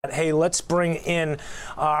that, hey, let's bring in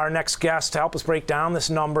our next guest to help us break down this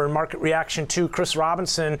number and market reaction to. Chris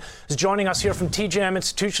Robinson is joining us here from TJM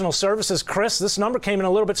Institutional Services. Chris, this number came in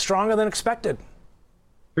a little bit stronger than expected.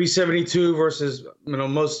 372 versus,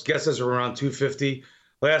 most guesses are around 250.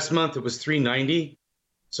 Last month it was 390.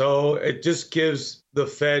 So it just gives the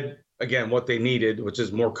Fed, again, what they needed, which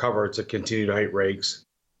is more cover to continue to hike rates.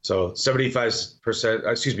 So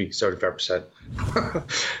 75%,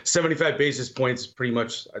 75 basis points, pretty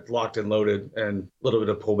much locked and loaded, and a little bit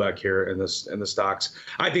of pullback here in the stocks.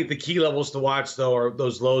 I think the key levels to watch, though, are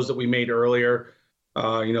those lows that we made earlier.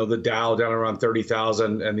 The Dow down around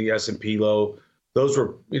 30,000 and the S&P low. Those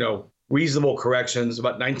were, reasonable corrections,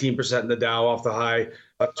 about 19% in the Dow off the high,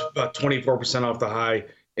 about 24% off the high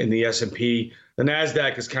in the S&P. The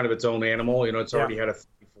NASDAQ is kind of its own animal. It's already had a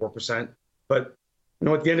 34%. But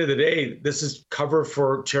at the end of the day, this is cover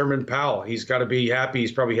for Chairman Powell. He's got to be happy.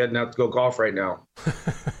 He's probably heading out to go golf right now.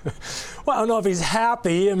 Well, I don't know if he's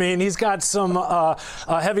happy. I mean, he's got some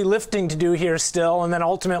heavy lifting to do here still, and then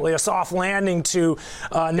ultimately a soft landing to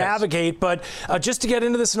navigate. But just to get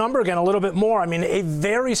into this number again a little bit more, I mean, a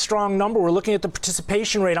very strong number. We're looking at the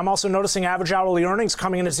participation rate. I'm also noticing average hourly earnings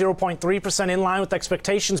coming in at 0.3%, in line with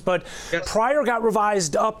expectations. But prior got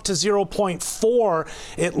revised up to 0.4,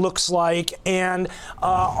 it looks like. And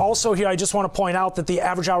also here, I just want to point out that the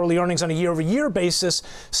average hourly earnings on a year-over-year basis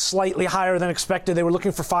slightly higher than expected. They were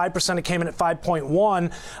looking for 5%. It came in at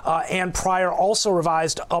 5.1, and prior also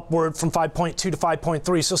revised upward from 5.2 to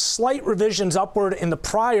 5.3. So slight revisions upward in the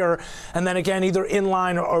prior, and then again either in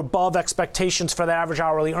line or above expectations for the average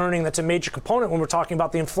hourly earning. That's a major component when we're talking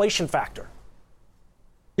about the inflation factor.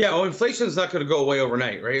 Yeah, well, inflation is not going to go away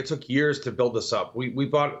overnight, right? It took years to build this up. We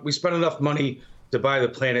spent enough money to buy the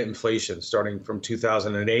planet inflation starting from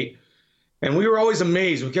 2008. And we were always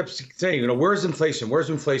amazed. We kept saying, where's inflation? Where's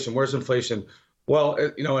inflation? Where's inflation? Well,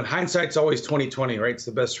 in hindsight, it's always 2020, right? It's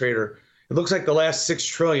the best trader. It looks like the last $6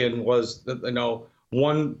 trillion was,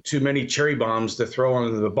 one too many cherry bombs to throw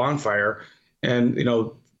on the bonfire. And,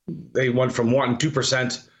 they went from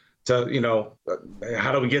 1% to,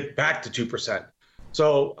 how do we get back to 2%?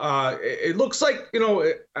 So it looks like,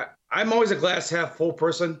 I'm always a glass half full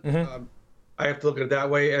person. Mm-hmm. I have to look at it that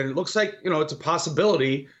way. And it looks like, it's a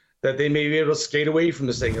possibility that they may be able to skate away from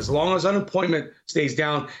this thing as long as unemployment stays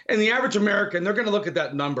down. And the average American, they're going to look at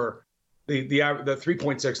that number, the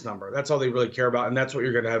 3.6 number. That's all they really care about. And that's what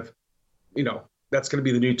you're going to have, that's going to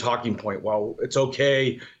be the new talking point. Well, it's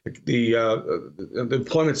okay. The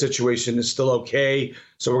employment situation is still okay.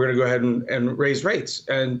 So we're going to go ahead and raise rates.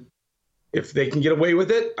 And if they can get away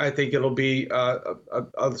with it, I think it'll be a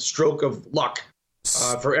stroke of luck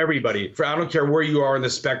for everybody. I don't care where you are in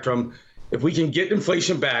the spectrum. If we can get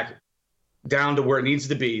inflation back down to where it needs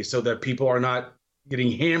to be so that people are not getting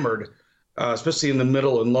hammered, especially in the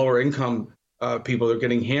middle and lower income people are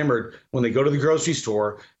getting hammered when they go to the grocery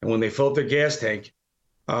store and when they fill up their gas tank,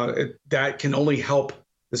 that can only help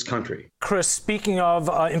this country. Chris, speaking of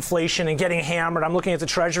inflation and getting hammered, I'm looking at the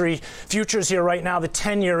Treasury futures here right now. The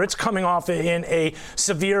 10-year, it's coming off in a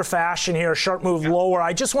severe fashion here, a sharp move lower.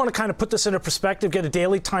 I just want to kind of put this into perspective, get a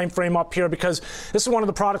daily time frame up here, because this is one of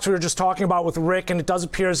the products we were just talking about with Rick, and it does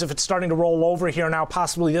appear as if it's starting to roll over here now.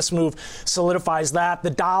 Possibly this move solidifies that.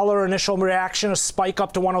 The dollar initial reaction, a spike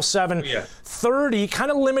up to 107.30,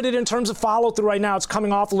 kind of limited in terms of follow through right now. It's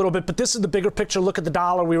coming off a little bit, but this is the bigger picture. Look at the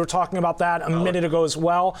dollar. We were talking about that a minute ago as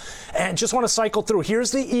well. And just want to cycle through.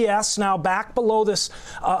 Here's the ES now back below this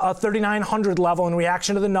 3,900 level in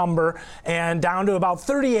reaction to the number, and down to about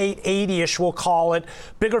 3880-ish, we'll call it.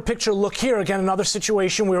 Bigger picture look here. Again, another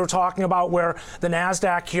situation we were talking about where the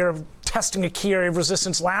NASDAQ here testing a key area of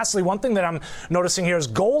resistance. Lastly, one thing that I'm noticing here is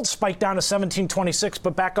gold spiked down to 1726,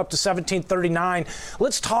 but back up to 1739.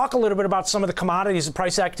 Let's talk a little bit about some of the commodities, the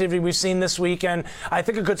price activity we've seen this week. And I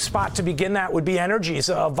think a good spot to begin that would be energies.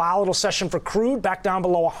 A volatile session for crude, back down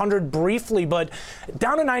below 100 briefly, but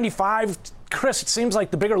down to 95. Chris, it seems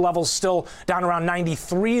like the bigger level's still down around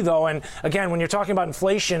 93, though. And again, when you're talking about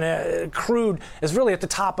inflation, crude is really at the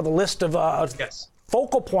top of the list of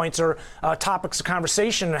focal points or topics of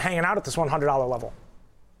conversation hanging out at this $100 level.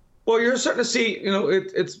 Well, you're starting to see,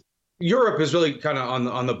 it's Europe is really kind of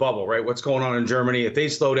on the bubble, right? What's going on in Germany? If they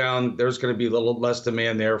slow down, there's going to be a little less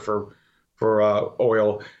demand there for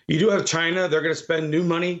oil. You do have China. They're going to spend new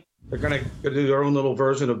money. They're going to do their own little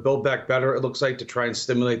version of Build Back Better, it looks like, to try and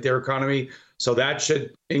stimulate their economy. So that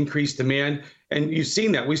should increase demand. And you've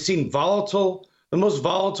seen that. We've seen the most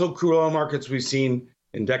volatile crude oil markets we've seen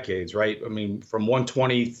in decades, right? I mean, from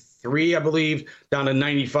 123, I believe, down to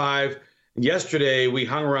 95. Yesterday, we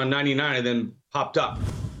hung around 99 and then popped up.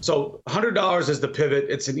 So $100 is the pivot.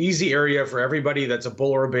 It's an easy area for everybody that's a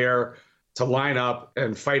bull or a bear to line up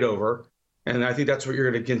and fight over. And I think that's what you're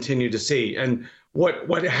going to continue to see. And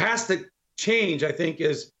what has to change, I think,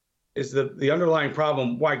 is the underlying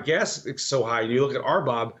problem why gas is so high. You look at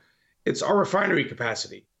RBOB, it's our refinery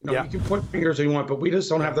capacity. You can point fingers if you want, but we just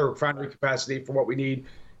don't have the refinery capacity for what we need.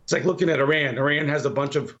 It's like looking at Iran. Iran has a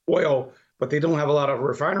bunch of oil, but they don't have a lot of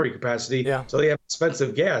refinery capacity, so they have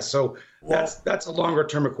expensive gas. So that's a longer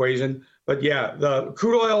term equation. But yeah, the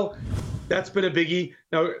crude oil, that's been a biggie.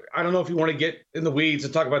 Now, I don't know if you want to get in the weeds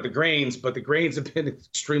and talk about the grains, but the grains have been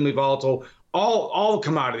extremely volatile. All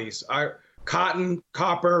commodities, cotton,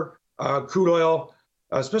 copper, crude oil,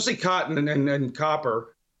 especially cotton and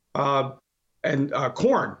copper, and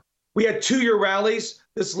corn. We had 2-year rallies.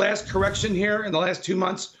 This last correction here in the last 2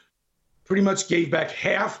 months pretty much gave back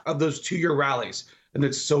half of those 2-year rallies. And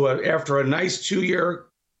it's so after a nice 2-year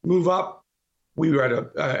move up, we were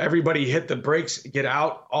at everybody hit the brakes, get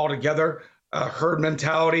out all together, herd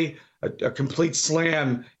mentality, a complete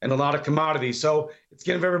slam and a lot of commodities. So it's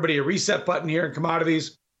giving everybody a reset button here in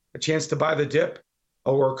commodities, a chance to buy the dip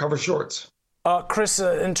or cover shorts. Chris,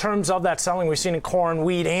 in terms of that selling we've seen in corn,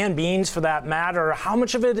 wheat, and beans for that matter, how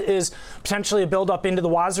much of it is potentially a buildup into the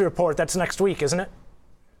WASDE report that's next week, isn't it?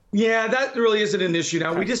 Yeah, that really isn't an issue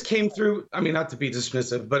now. We just came through, I mean, not to be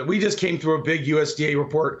dismissive, but we just came through a big USDA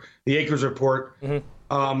report, the acres report. It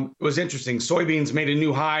was interesting. Soybeans made a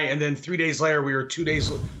new high, and then 3 days later, we were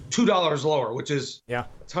 $2 lower, which is a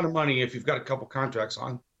ton of money if you've got a couple contracts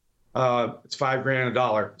on. It's $5,000 a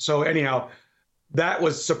dollar. So anyhow, that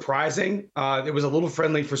was surprising. It was a little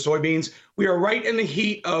friendly for soybeans. We are right in the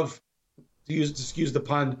heat of, excuse the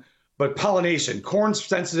pun, but pollination. Corn's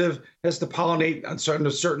sensitive, has to pollinate on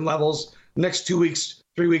certain levels. Next 2 weeks,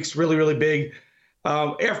 3 weeks, really, really big.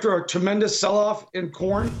 After a tremendous sell-off in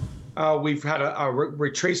corn, we've had a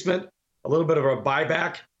retracement, a little bit of a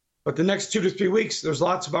buyback. But the next 2 to 3 weeks, there's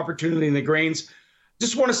lots of opportunity in the grains.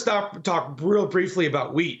 Just want to talk real briefly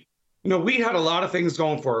about wheat. Wheat had a lot of things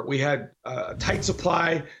going for it. We had a tight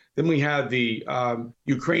supply. Then we had the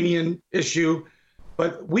Ukrainian issue.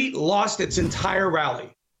 But wheat lost its entire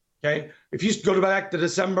rally. Okay, if you go back to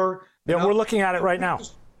December, we're looking at it right now.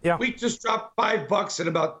 Wheat just dropped $5 in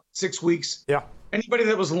about 6 weeks. Yeah, anybody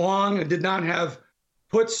that was long and did not have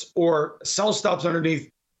puts or sell stops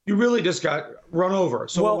underneath, you really just got run over.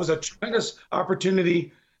 So it was a tremendous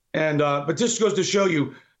opportunity, and but this goes to show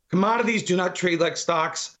you, commodities do not trade like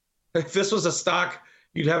stocks. If this was a stock,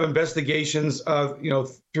 you'd have investigations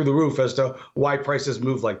through the roof as to why prices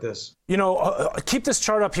move like this. Keep this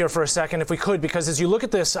chart up here for a second if we could, because as you look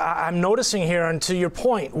at this, I'm noticing here, and to your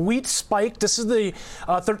point, wheat spiked. This is the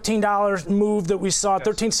 $13 move that we saw,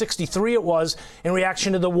 $13.63 it was, in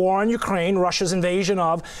reaction to the war on Ukraine, Russia's invasion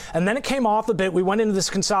of, and then it came off a bit. We went into this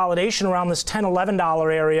consolidation around this $10,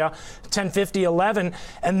 $11 area, $10.50, $11,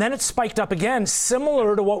 and then it spiked up again,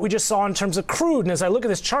 similar to what we just saw in terms of crude. And as I look at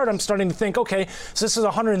this chart, I'm starting to think, okay, so this is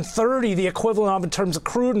 130, the equivalent of in terms of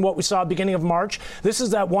crude and what we saw at the beginning of March. This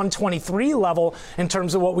is that 123 level in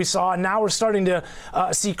terms of what we saw, and now we're starting to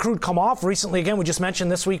see crude come off recently. Again, we just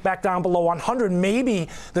mentioned this week back down below 100. Maybe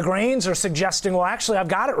the grains are suggesting, well, actually, I've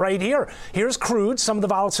got it right here. Here's crude. Some of the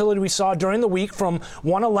volatility we saw during the week from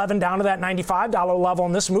 111 down to that $95 level,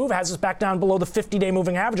 and this move has us back down below the 50-day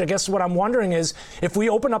moving average. I guess what I'm wondering is if we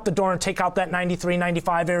open up the door and take out that 93,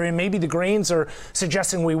 95 area, maybe the grains are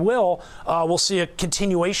suggesting we'll see a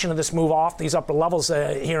continuation of this move off these upper levels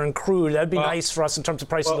here in crude. That'd be nice for us in terms of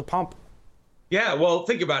price of the pump. Yeah, well,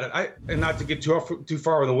 think about it. And not to get too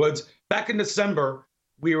far in the woods, back in December,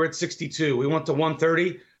 we were at 62. We went to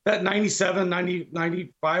 130. That 97, 90,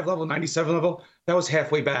 95 level, 97 level, that was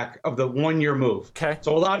halfway back of the 1 year move. Okay.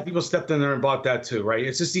 So a lot of people stepped in there and bought that too, right?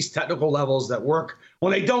 It's just these technical levels that work.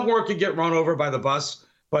 When they don't work, you get run over by the bus.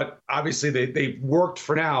 But obviously they worked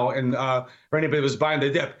for now, and for anybody that was buying the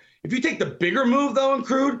dip. If you take the bigger move though in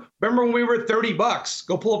crude, remember when we were at $30?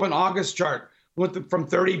 Go pull up an August chart. Went from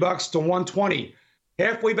 $30 to 120.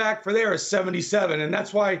 Halfway back for there is 77. And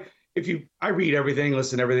that's why I read everything,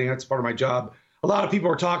 listen to everything. That's part of my job. A lot of people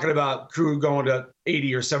are talking about crude going to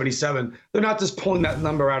 80 or 77. They're not just pulling that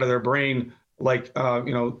number out of their brain like,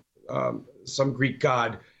 some Greek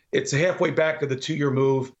god. It's halfway back of the 2 year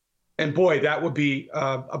move. And boy, that would be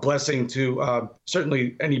a blessing to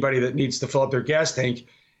certainly anybody that needs to fill up their gas tank.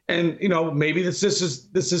 And, maybe this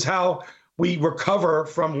is how we recover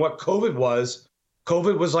from what COVID was.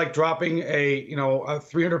 COVID was like dropping a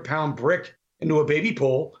 300-pound brick into a baby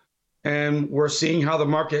pool, and we're seeing how the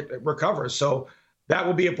market recovers. So that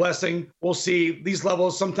will be a blessing. We'll see these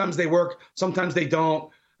levels. Sometimes they work, sometimes they don't.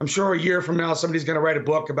 I'm sure a year from now, somebody's going to write a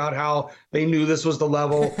book about how they knew this was the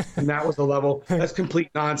level and that was the level. That's complete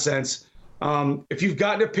nonsense. If you've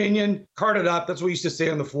got an opinion, cart it up. That's what we used to say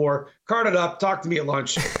on the floor. Cart it up. Talk to me at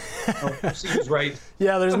lunch. We'll see who's right.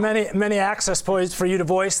 Yeah, there's many access points for you to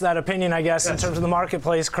voice that opinion, I guess, in terms of the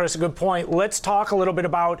marketplace. Chris, a good point. Let's talk a little bit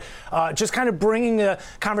about just kind of bringing the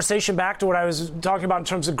conversation back to what I was talking about in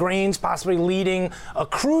terms of grains possibly leading a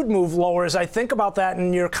crude move lower. As I think about that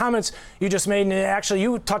in your comments you just made, and actually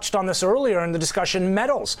you touched on this earlier in the discussion,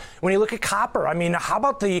 metals. When you look at copper, I mean, how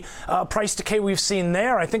about the price decay we've seen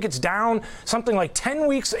there? I think it's down something like 10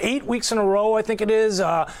 weeks, 8 weeks in a row, I think it is.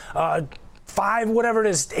 5, whatever it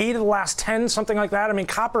is, 8 of the last 10, something like that. I mean,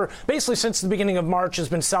 copper, basically since the beginning of March, has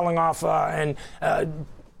been selling off and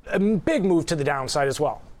a big move to the downside as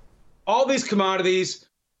well. All these commodities,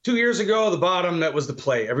 2 years ago, the bottom, that was the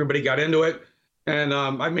play. Everybody got into it. And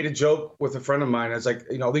I made a joke with a friend of mine. It's like,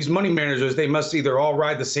 these money managers, they must either all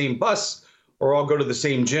ride the same bus or all go to the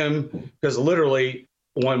same gym, because literally,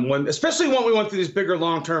 especially when we went through these bigger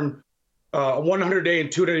long-term 100-day and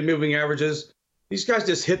 200-day moving averages, these guys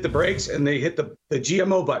just hit the brakes and they hit the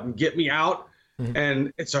GMO button, get me out.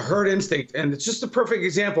 And it's a herd instinct. And it's just a perfect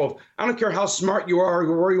example of, I don't care how smart you are,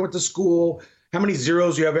 where you went to school, how many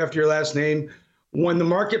zeros you have after your last name. When the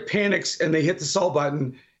market panics and they hit the sell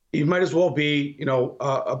button, you might as well be,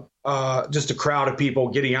 just a crowd of people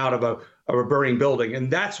getting out of a burning building.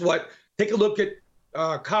 And that's what, take a look at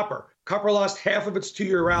copper. Copper lost half of its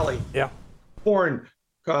 2-year rally. Yeah. Corn,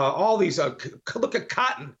 all these, look at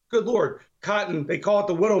cotton. Good Lord. Cotton, they call it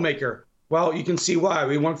the widowmaker. Well, you can see why.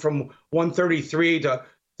 We went from 133 to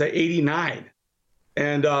 89.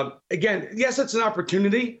 And again, yes, it's an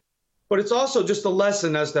opportunity, but it's also just a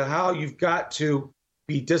lesson as to how you've got to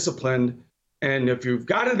be disciplined. And if you've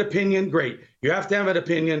got an opinion, great. You have to have an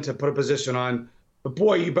opinion to put a position on. But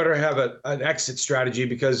boy, you better have an exit strategy,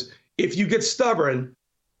 because if you get stubborn,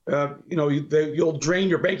 you'll drain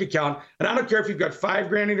your bank account. And I don't care if you've got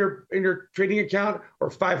 $5,000 in your trading account or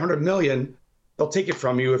 500 million. They'll take it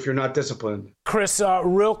from you if you're not disciplined. Chris,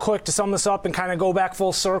 real quick to sum this up and kind of go back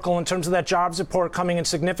full circle in terms of that jobs report coming in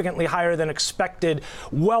significantly higher than expected,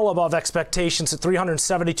 well above expectations at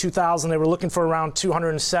 372,000. They were looking for around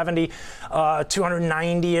 270,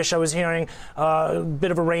 290-ish, I was hearing. A bit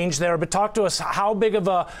of a range there. But talk to us, how big of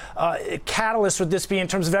a catalyst would this be in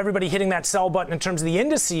terms of everybody hitting that sell button in terms of the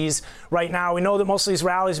indices right now? We know that most of these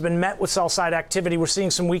rallies have been met with sell-side activity. We're seeing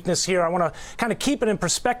some weakness here. I want to kind of keep it in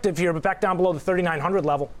perspective here, but back down below the 3,900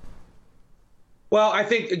 level. Well, I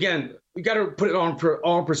think, again, we got to put it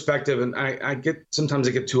on perspective. And sometimes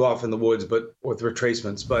I get too off in the woods, but with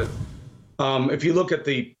retracements. But if you look at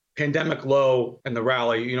the pandemic low and the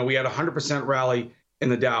rally, we had 100% rally in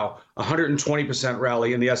the Dow, 120%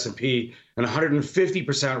 rally in the S&P, and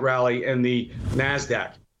 150% rally in the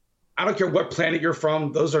NASDAQ. I don't care what planet you're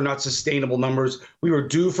from. Those are not sustainable numbers. We were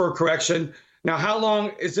due for a correction. Now, how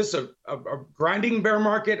long is this a grinding bear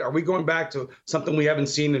market? Are we going back to something we haven't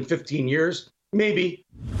seen in 15 years? Maybe.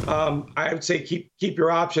 I would say keep your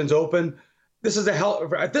options open. This is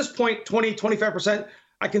at this point, 25%.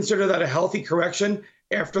 I consider that a healthy correction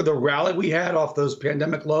after the rally we had off those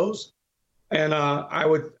pandemic lows. And I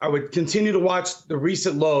would continue to watch the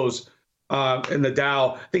recent lows in the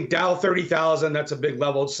Dow. I think Dow 30,000, that's a big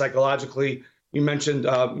level psychologically. You mentioned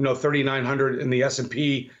 3,900 in the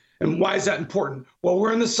S&P. And why is that important? Well,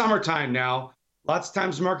 we're in the summertime now. Lots of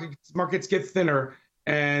times markets get thinner.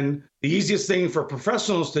 And the easiest thing for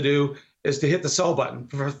professionals to do is to hit the sell button.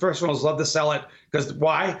 Professionals love to sell it because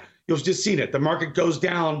why? You've just seen it. The market goes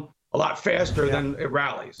down a lot faster than it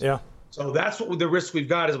rallies. Yeah. So that's what the risk we've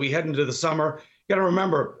got as we head into the summer. You got to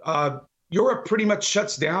remember, Europe pretty much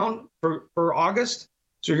shuts down for August.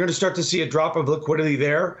 So you're going to start to see a drop of liquidity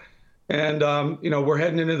there. And, we're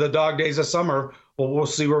heading into the dog days of summer. Well, we'll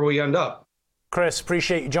see where we end up. Chris,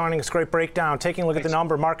 appreciate you joining us. Great breakdown. Taking a look at the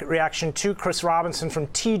number, market reaction to Chris Robinson from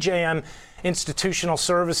TJM Institutional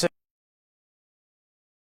Services.